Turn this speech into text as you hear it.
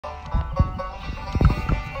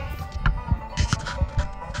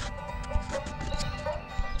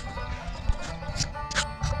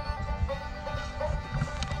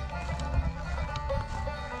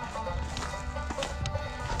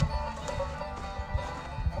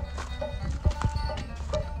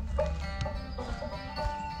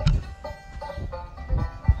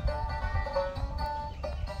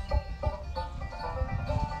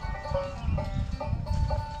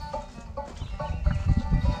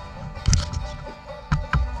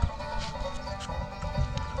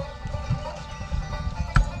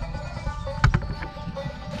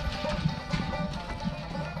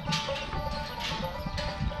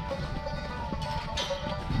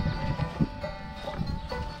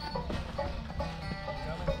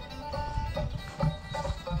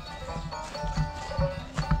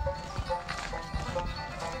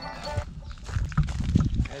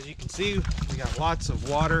see, we got lots of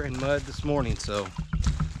water and mud this morning, so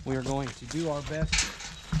we are going to do our best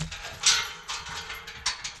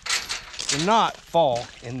to not fall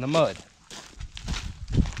in the mud.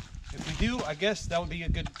 If we do, I guess that would be a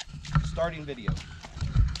good starting video.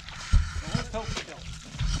 So let's hope we don't.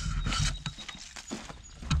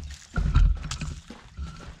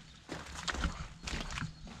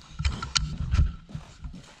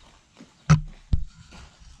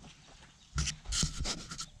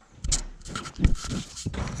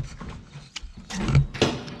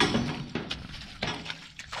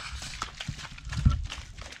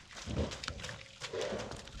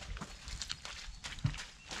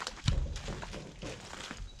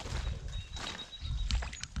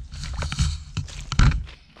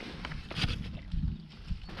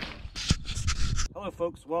 Hello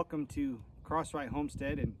folks, welcome to Crossright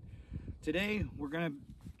Homestead, and today we're going to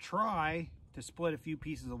try to split a few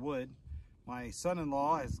pieces of wood. My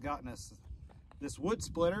son-in-law has gotten us this wood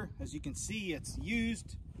splitter. As you can see, it's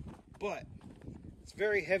used, but it's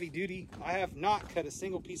very heavy duty. I have not cut a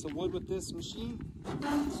single piece of wood with this machine,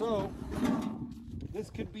 so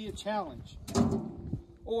this could be a challenge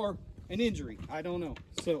or an injury, I don't know.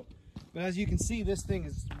 But as you can see, this thing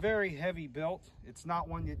is very heavy built. It's not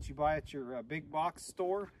one that you buy at your big box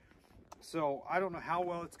store. So I don't know how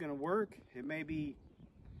well it's going to work. It may be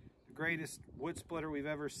the greatest wood splitter we've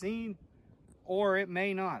ever seen, or it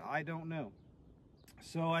may not. I don't know.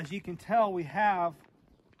 So as you can tell, we have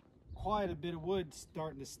quite a bit of wood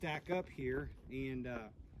starting to stack up here. And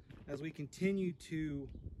as we continue to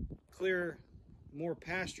clear more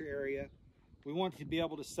pasture area, we want to be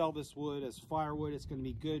able to sell this wood as firewood. It's going to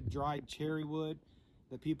be good dried cherry wood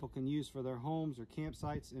that people can use for their homes or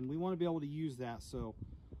campsites, and we want to be able to use that. So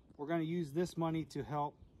we're going to use this money to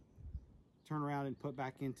help turn around and put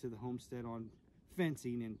back into the homestead on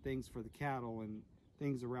fencing and things for the cattle and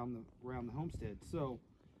things around the homestead. So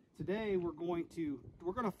today we're going to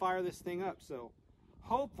fire this thing up. So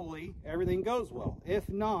hopefully everything goes well. If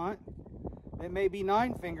not, it may be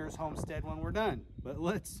 9 Fingers Homestead when we're done, but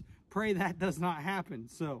let's pray that does not happen.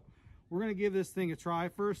 So we're going to give this thing a try.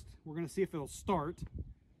 First, we're going to see if it'll start.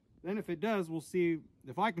 Then if it does, we'll see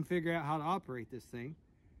if I can figure out how to operate this thing.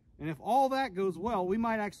 And if all that goes well, we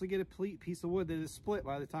might actually get a piece of wood that is split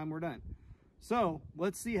by the time we're done. So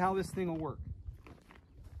let's see how this thing will work.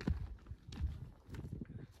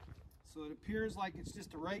 So it appears like it's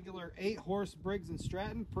just a regular 8-horse Briggs &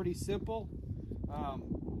 Stratton. Pretty simple.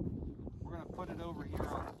 We're going to put it over here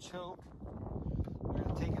on the choke. We're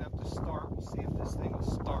going to take it up to start. We'll see if this thing will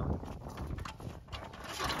start.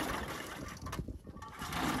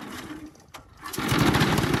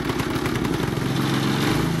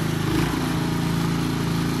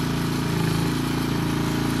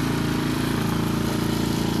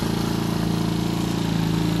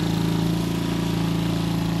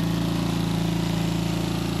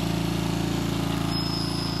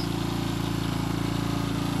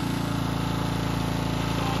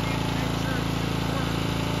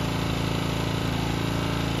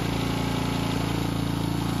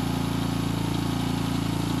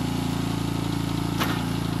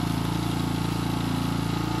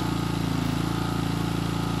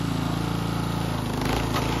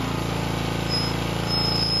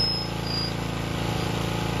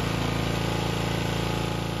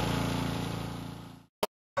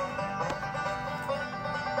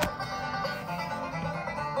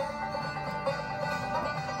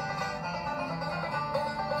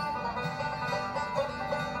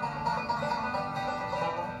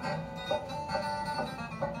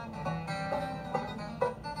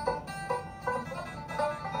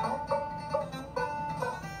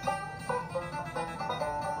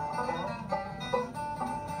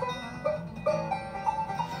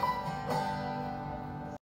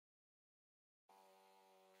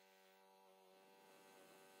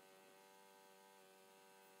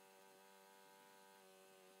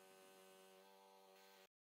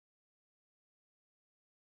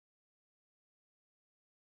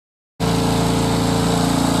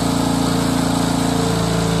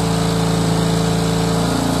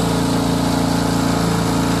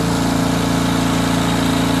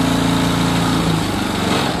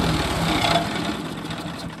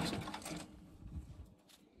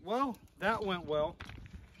 That went well.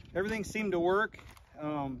 Everything seemed to work.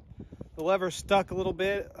 The lever stuck a little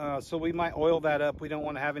bit, so we might oil that up. We don't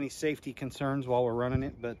want to have any safety concerns while we're running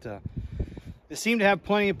it, but it seemed to have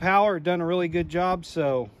plenty of power. It done a really good job.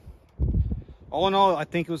 So all in all, I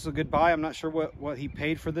think it was a good buy. I'm not sure what he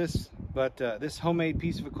paid for this, but this homemade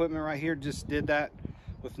piece of equipment right here just did that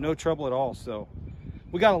with no trouble at all. So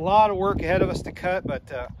we got a lot of work ahead of us to cut, but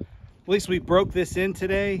at least we broke this in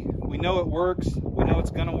today. We know it works. We know it's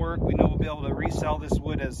gonna work. We know we'll be able to resell this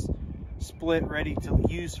wood as split, ready to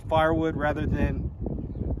use firewood, rather than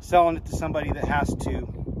selling it to somebody that has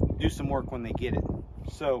to do some work when they get it.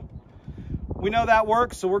 So we know that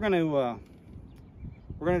works. So we're gonna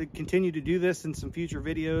continue to do this in some future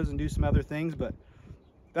videos and do some other things, but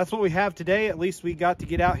that's what we have today. At least we got to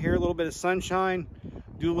get out here, a little bit of sunshine,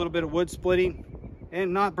 do a little bit of wood splitting,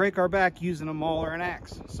 and not break our back using a maul or an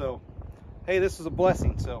axe. So hey, this is a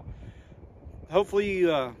blessing. So hopefully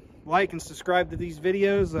you like and subscribe to these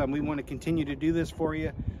videos. We want to continue to do this for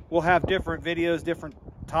you. We'll have different videos, different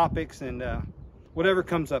topics, and whatever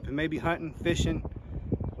comes up. It may be hunting, fishing,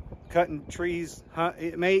 cutting trees,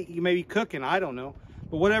 you may be cooking, I don't know.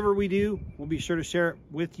 But whatever we do, we'll be sure to share it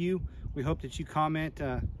with you. We hope that you comment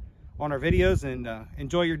on our videos, and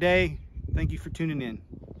enjoy your day. Thank you for tuning in.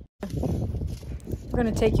 We're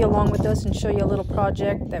going to take you along with us and show you a little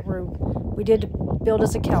project that we did to build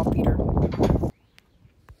us a cow feeder.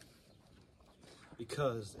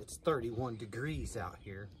 Because it's 31 degrees out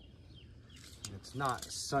here, and it's not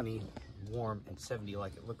sunny, warm, and 70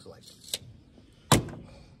 like it looks like.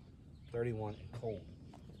 31 and cold.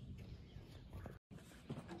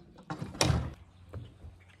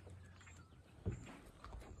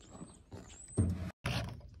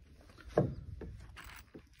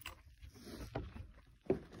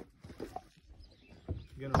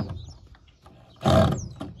 Gonna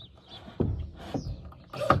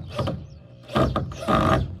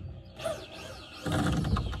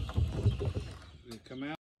come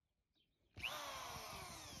out.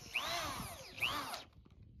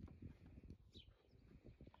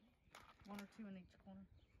 One or two in each corner.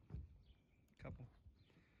 Couple.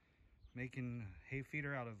 Making hay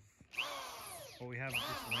feeder out of what we have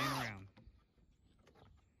just laying around.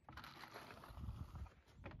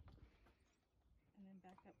 And then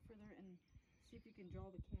back up further and see if you can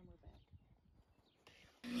draw the camera back.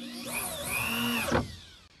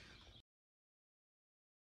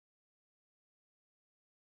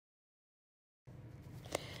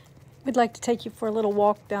 We'd like to take you for a little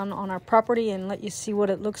walk down on our property and let you see what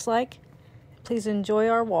it looks like. Please enjoy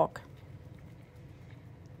our walk.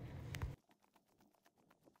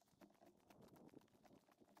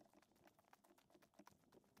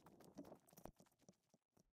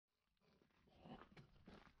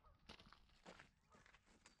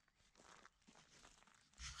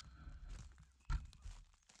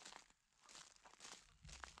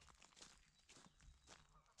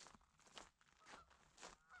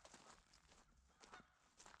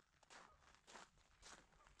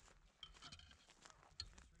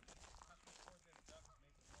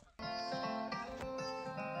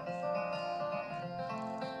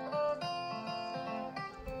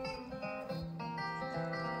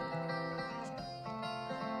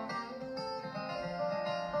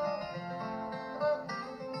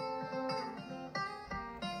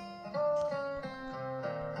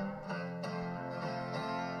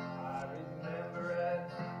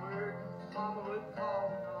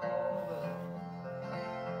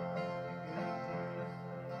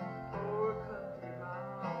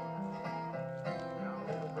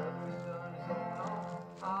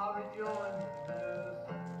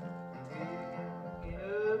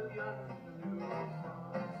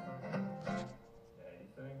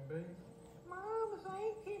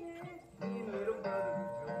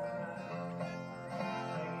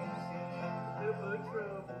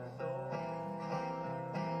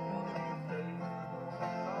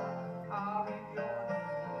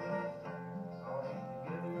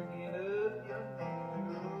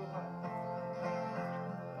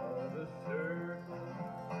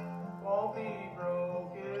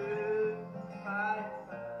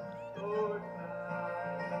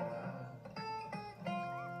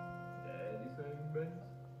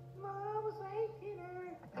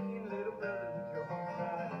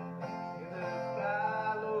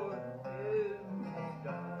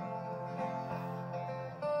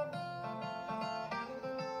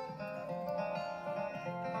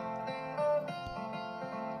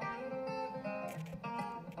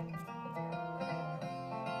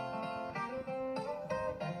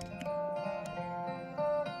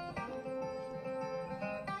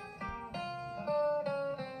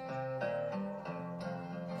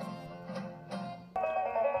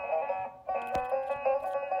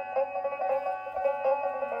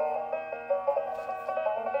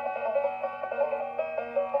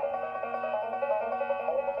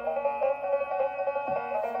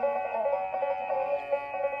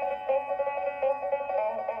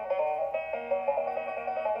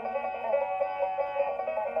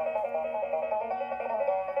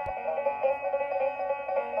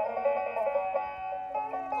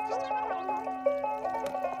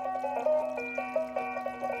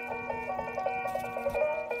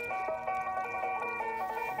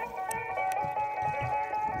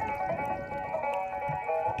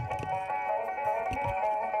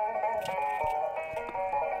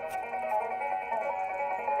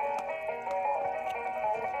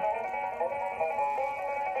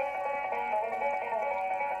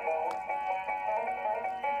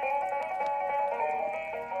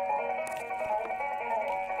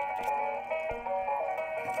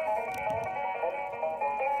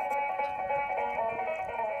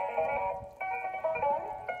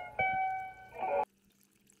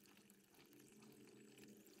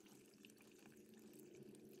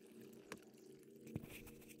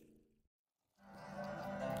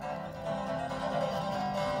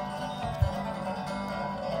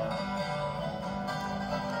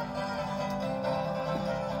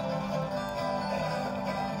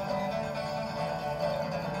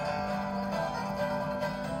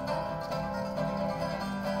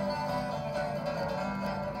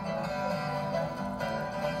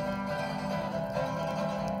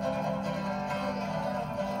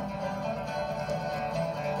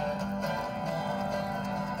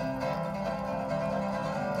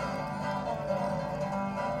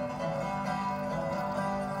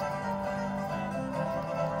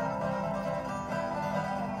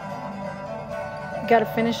 got to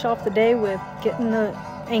finish off the day with getting the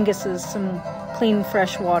Angus's some clean,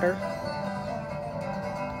 fresh water.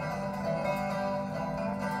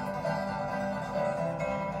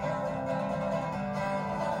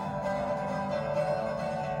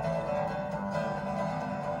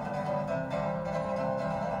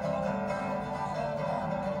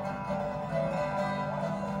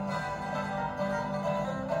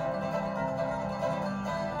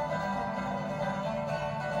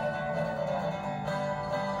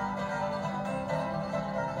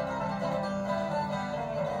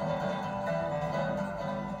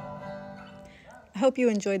 I hope you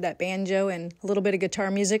enjoyed that banjo and a little bit of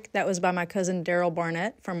guitar music. That was by my cousin Daryl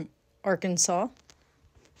Barnett from Arkansas.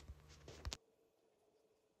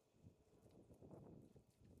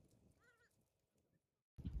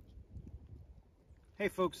 Hey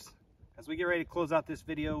folks, as we get ready to close out this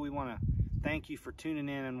video, we want to thank you for tuning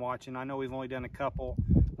in and watching. I know we've only done a couple.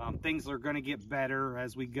 Things are going to get better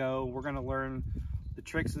as we go. We're going to learn the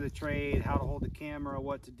tricks of the trade, how to hold the camera,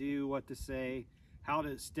 what to do, what to say, how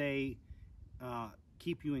to stay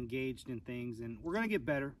keep you engaged in things, and we're going to get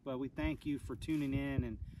better. But we thank you for tuning in.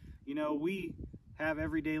 And you know, we have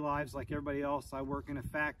everyday lives like everybody else. I work in a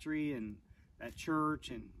factory and at church,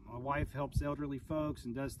 and my wife helps elderly folks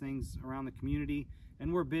and does things around the community,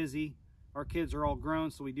 and we're busy. Our kids are all grown,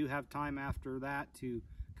 so we do have time after that to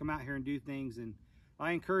come out here and do things. And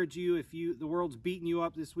I encourage you, if the world's beating you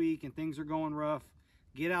up this week and things are going rough,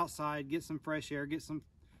 get outside, get some fresh air, get some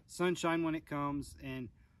sunshine when it comes, and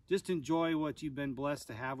just enjoy what you've been blessed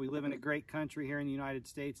to have. We live in a great country here in the United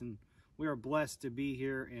States, and we are blessed to be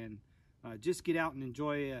here. And just get out and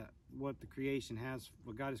enjoy what the creation has,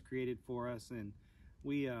 what God has created for us. And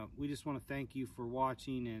we just want to thank you for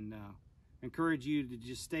watching, and encourage you to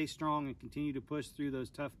just stay strong and continue to push through those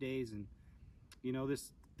tough days. And you know,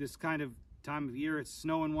 this kind of time of year, it's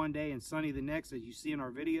snowing one day and sunny the next, as you see in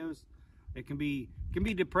our videos. It can be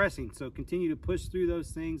depressing, so continue to push through those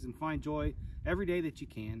things and find joy every day that you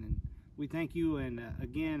can. And we thank you, and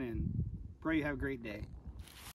again, and pray you have a great day.